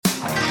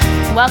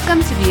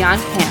Welcome to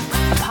Beyond Camp,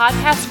 a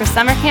podcast for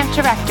summer camp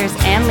directors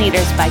and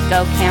leaders by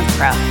Go Camp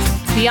Pro.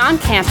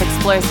 Beyond Camp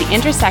explores the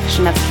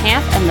intersection of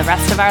camp and the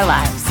rest of our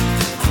lives.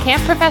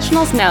 Camp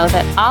professionals know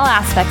that all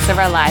aspects of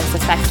our lives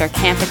affect our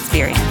camp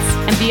experience,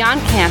 and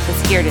Beyond Camp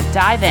is here to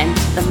dive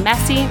into the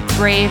messy,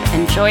 brave,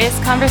 and joyous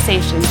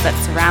conversations that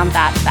surround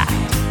that fact.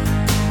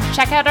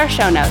 Check out our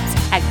show notes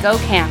at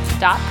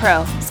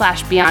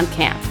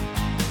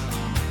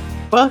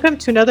gocamp.pro/beyondcamp. Welcome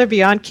to another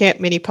Beyond Camp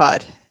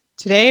mini-pod.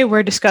 Today,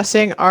 we're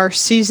discussing our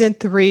Season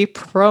 3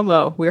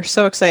 promo. We're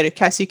so excited.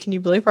 Cassie, can you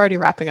believe we're already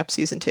wrapping up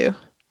Season 2?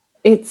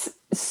 It's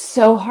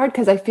so hard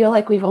because I feel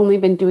like we've only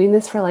been doing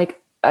this for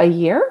like a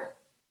year.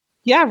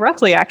 Yeah,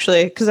 roughly,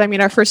 actually. Because,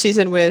 our first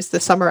season was the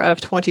summer of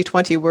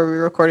 2020 where we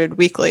recorded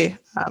weekly.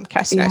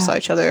 Cassie and I saw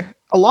each other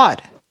a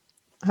lot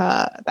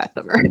that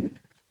summer.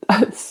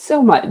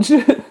 So much.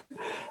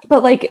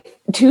 But like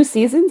 2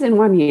 seasons in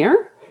 1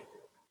 year?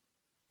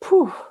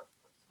 Whew.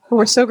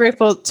 We're so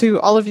grateful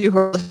to all of you who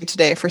are listening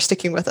today for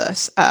sticking with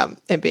us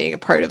and being a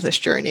part of this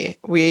journey.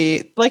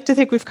 We like to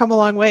think we've come a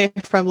long way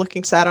from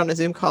looking sad on a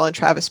Zoom call and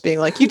Travis being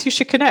like, you two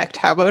should connect.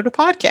 How about a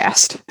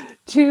podcast?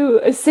 To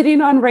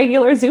sitting on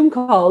regular Zoom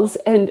calls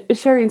and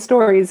sharing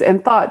stories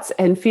and thoughts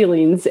and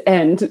feelings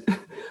and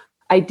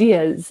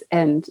ideas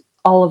and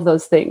all of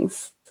those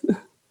things.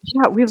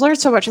 Yeah, we've learned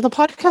so much. And the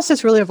podcast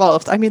has really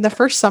evolved. The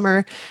first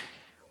summer,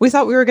 we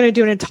thought we were going to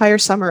do an entire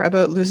summer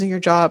about losing your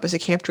job as a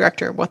camp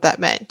director and what that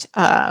meant.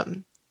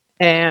 And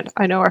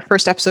I know our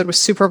first episode was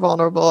super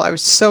vulnerable. I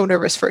was so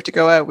nervous for it to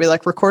go out. We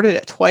recorded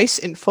it twice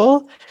in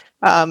full.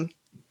 It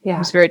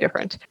was very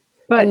different.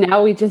 But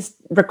now we just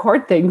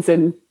record things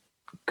and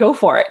go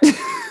for it.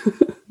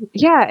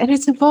 Yeah, and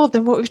it's evolved,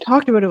 and what we've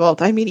talked about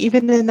evolved.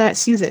 Even in that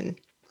season,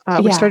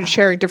 we started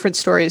sharing different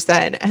stories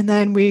then. And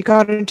then we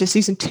got into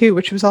Season 2,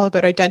 which was all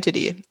about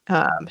identity.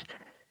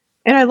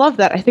 And I love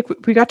that. I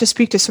think we got to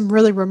speak to some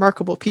really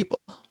remarkable people.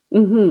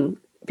 Mm-hmm.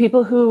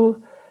 People who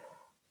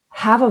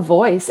have a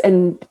voice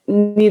and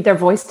need their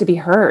voice to be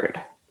heard.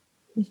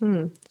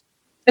 Mm-hmm.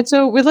 And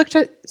so we looked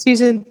at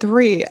Season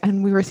 3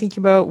 and we were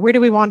thinking about where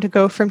do we want to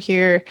go from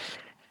here?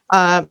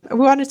 We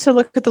wanted to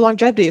look at the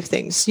longevity of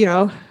things.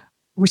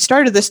 We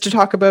started this to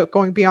talk about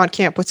going beyond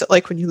camp. What's it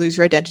like when you lose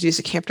your identity as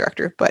a camp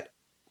director? But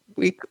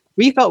we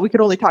felt we could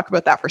only talk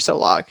about that for so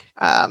long.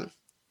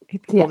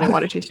 People only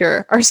wanted to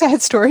hear our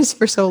sad stories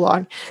for so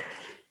long.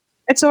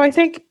 And so I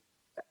think,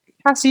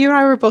 Cassie, you and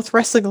I were both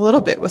wrestling a little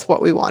bit with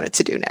what we wanted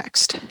to do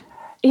next.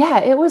 Yeah,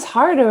 it was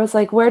hard. It was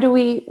like,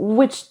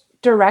 which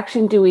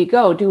direction do we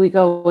go? Do we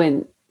go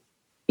in,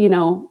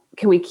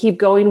 can we keep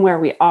going where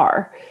we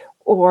are?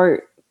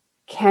 Or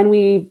can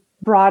we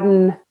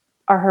broaden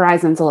our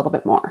horizons a little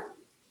bit more?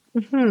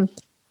 Mm-hmm.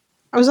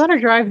 I was on a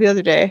drive the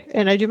other day,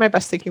 and I do my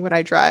best thinking when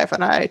I drive,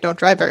 and I don't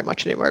drive very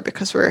much anymore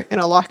because we're in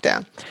a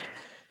lockdown.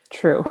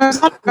 True. I was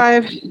on a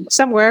drive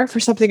somewhere for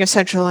something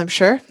essential, I'm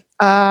sure.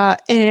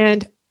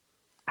 And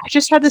I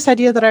just had this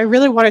idea that I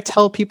really want to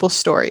tell people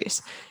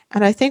stories.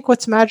 And I think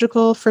what's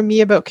magical for me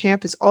about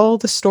camp is all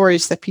the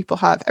stories that people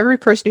have. Every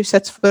person who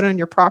sets foot on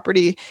your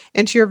property,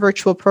 into your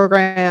virtual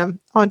program,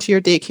 onto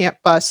your day camp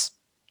bus,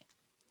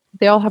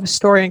 they all have a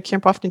story, and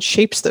camp often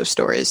shapes those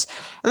stories.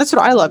 And that's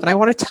what I love. And I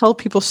want to tell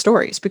people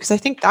stories because I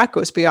think that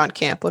goes beyond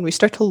camp when we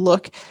start to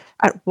look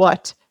at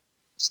what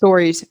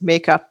stories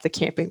make up the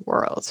camping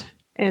world.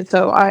 And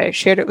so I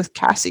shared it with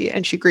Cassie,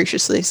 and she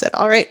graciously said,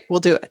 all right, we'll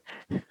do it.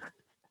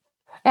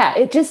 Yeah,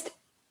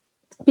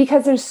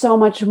 because there's so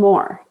much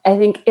more. I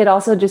think it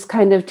also just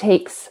kind of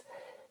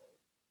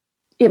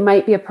it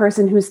might be a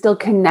person who's still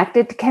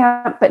connected to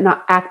camp, but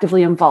not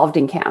actively involved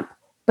in camp,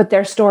 but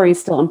their story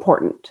is still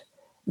important.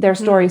 Their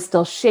story is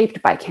still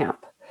shaped by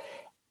camp.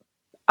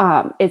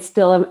 It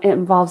still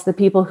involves the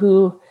people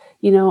who,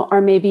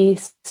 are maybe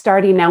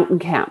starting out in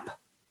camp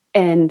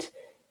and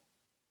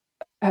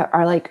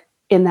are like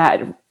in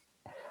that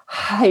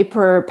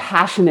hyper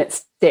passionate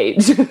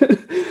stage.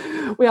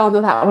 We all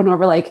know that one where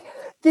we're like,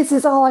 this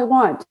is all I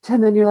want.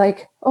 And then you're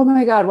like, oh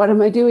my God, what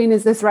am I doing?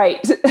 Is this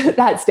right?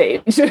 That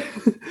stage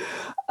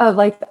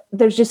of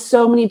there's just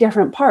so many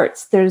different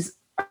parts. There's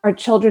our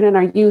children and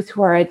our youth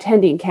who are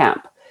attending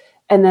camp.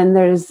 And then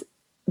there's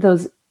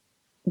those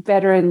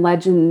veteran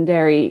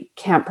legendary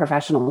camp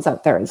professionals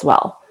out there as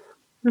well.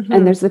 Mm-hmm.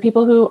 And there's the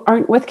people who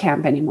aren't with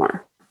camp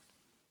anymore.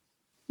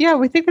 Yeah,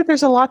 we think that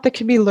there's a lot that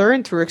can be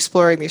learned through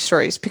exploring these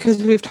stories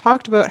because we've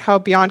talked about how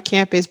Beyond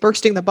Camp is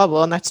bursting the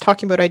bubble, and that's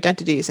talking about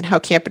identities and how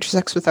camp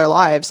intersects with our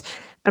lives.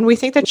 And we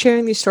think that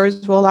sharing these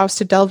stories will allow us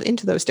to delve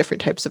into those different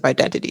types of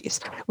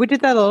identities. We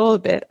did that a little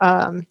bit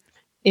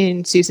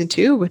in Season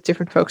 2 with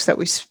different folks that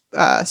we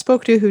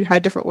spoke to who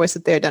had different ways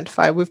that they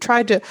identify. We've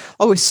tried to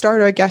always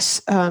start our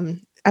guest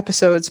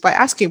episodes by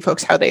asking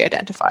folks how they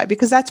identify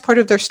because that's part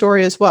of their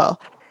story as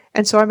well.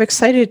 And so I'm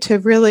excited to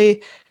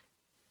really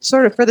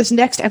sort of for this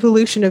next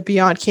evolution of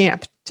Beyond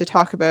Camp to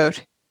talk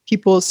about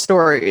people's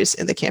stories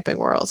in the camping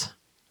world.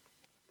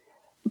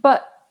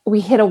 But we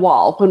hit a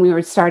wall when we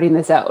were starting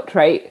this out,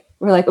 right?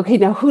 We're like, okay,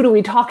 now who do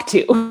we talk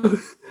to?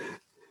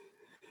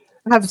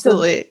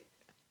 Absolutely. So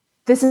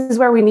this is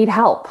where we need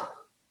help.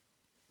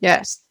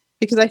 Yes.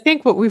 because I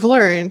think what we've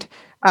learned,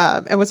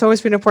 and what's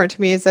always been important to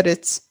me, is that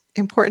it's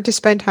important to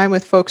spend time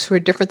with folks who are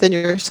different than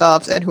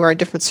yourselves and who are in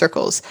different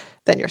circles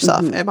than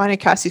yourself. And mine and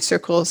Cassie's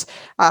circles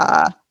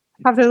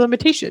have their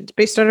limitations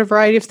based on a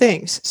variety of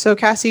things. So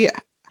Cassie,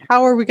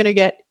 how are we going to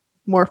get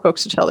more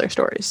folks to tell their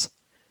stories?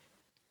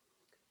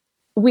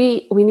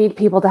 We need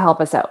people to help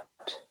us out.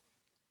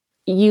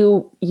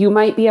 You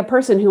might be a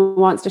person who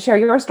wants to share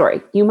your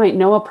story. You might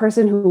know a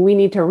person who we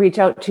need to reach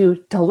out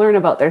to learn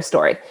about their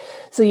story.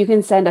 So you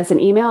can send us an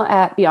email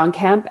at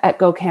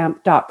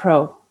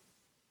beyondcamp@gocamp.pro.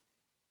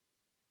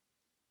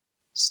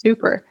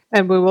 Super.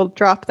 And we will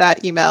drop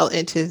that email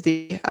into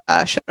the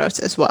show notes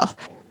as well.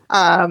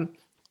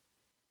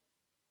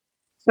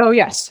 So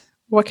yes,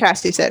 what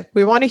Cassie said,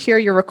 we want to hear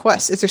your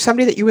requests. Is there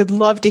somebody that you would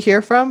love to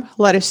hear from?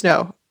 Let us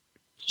know.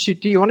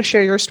 Do you want to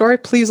share your story?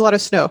 Please let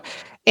us know.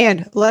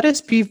 And let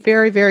us be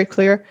very, very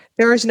clear.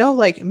 There is no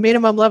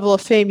minimum level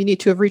of fame you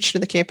need to have reached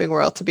in the camping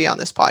world to be on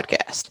this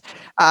podcast.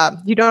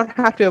 You don't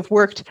have to have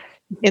worked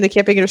in the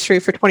camping industry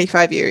for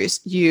 25 years.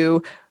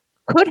 You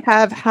could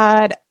have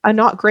had a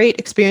not great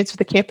experience with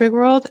the camping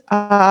world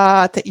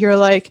that you're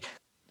like,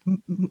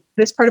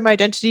 this part of my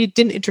identity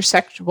didn't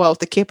intersect well with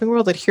the camping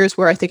world, and here's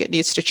where I think it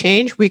needs to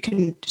change. We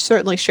can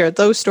certainly share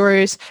those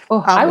stories.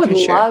 I would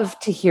love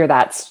to hear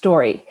that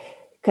story,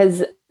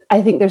 because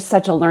I think there's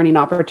such a learning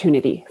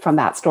opportunity from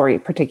that story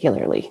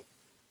particularly.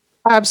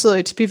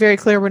 Absolutely. To be very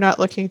clear, we're not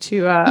looking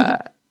to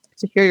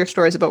hear your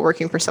stories about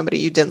working for somebody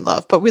you didn't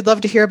love, but we'd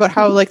love to hear about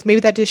how maybe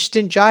that dish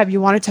didn't jive.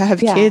 You wanted to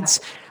have kids,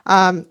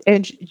 and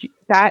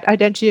that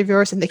identity of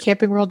yours in the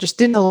camping world just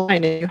didn't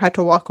align and you had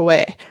to walk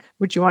away.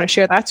 Would you want to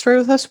share that story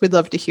with us? We'd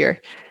love to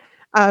hear.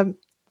 And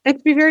to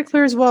be very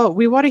clear as well,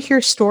 we want to hear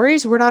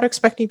stories. We're not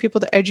expecting people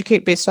to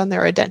educate based on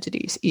their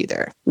identities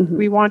either. Mm-hmm.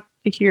 We want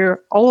to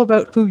hear all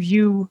about who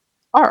you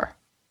are.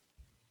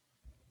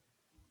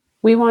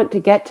 We want to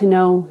get to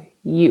know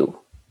you.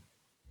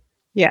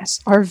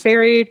 Yes, our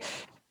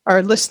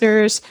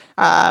listeners,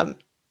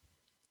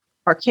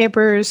 our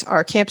campers,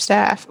 our camp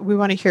staff, we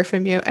want to hear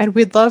from you. And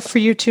we'd love for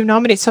you to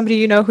nominate somebody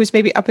you know who's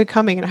maybe up and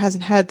coming and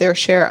hasn't had their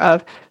share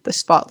of the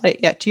spotlight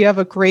yet. Do you have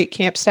a great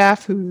camp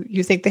staff who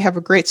you think they have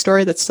a great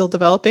story that's still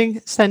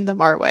developing? Send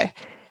them our way.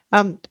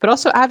 But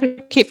also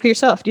advocate for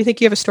yourself. Do you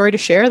think you have a story to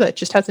share that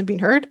just hasn't been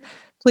heard?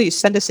 Please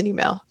send us an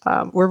email.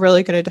 We're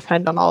really going to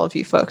depend on all of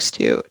you folks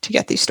to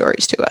get these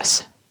stories to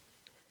us.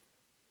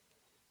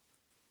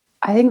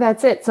 I think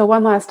that's it. So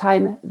one last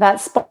time,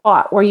 that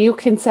spot where you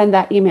can send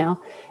that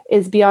email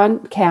is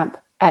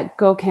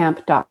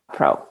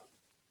beyondcamp@gocamp.pro.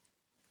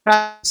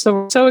 So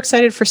we're so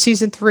excited for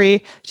season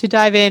 3 to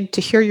dive in,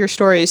 to hear your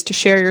stories, to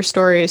share your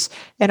stories.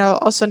 And I'll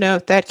also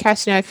note that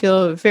Cassie and I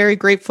feel very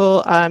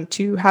grateful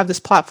to have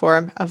this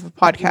platform of a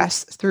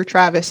podcast through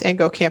Travis and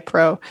Go Camp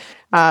Pro.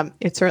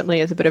 It certainly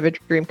is a bit of a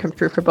dream come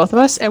true for both of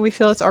us. And we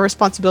feel it's our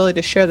responsibility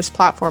to share this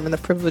platform and the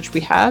privilege we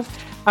have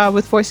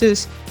with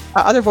voices,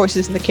 other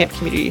voices in the camp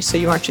community. So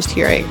you aren't just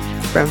hearing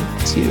from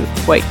 2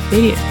 white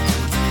Canadians.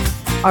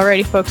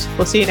 Alrighty, folks,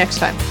 we'll see you next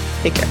time.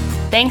 Take care.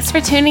 Thanks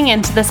for tuning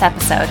into this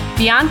episode.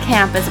 Beyond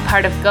Camp is a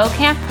part of Go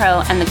Camp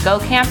Pro and the Go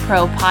Camp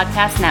Pro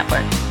podcast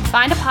network.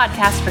 Find a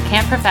podcast for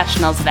camp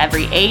professionals of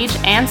every age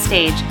and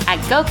stage at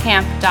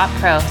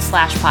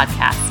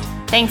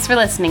gocamp.pro/podcast. Thanks for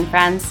listening,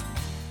 friends.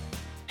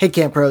 Hey,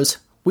 Camp Pros.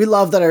 We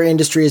love that our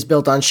industry is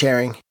built on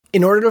sharing.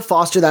 In order to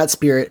foster that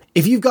spirit,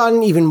 if you've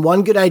gotten even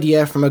one good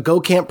idea from a Go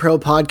Camp Pro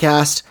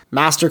podcast,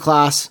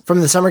 masterclass,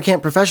 from the Summer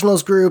Camp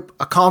Professionals group,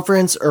 a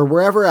conference, or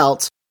wherever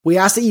else, we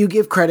ask that you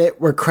give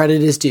credit where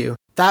credit is due.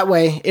 That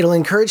way, it'll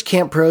encourage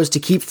camp pros to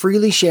keep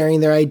freely sharing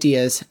their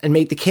ideas and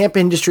make the camp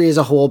industry as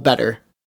a whole better.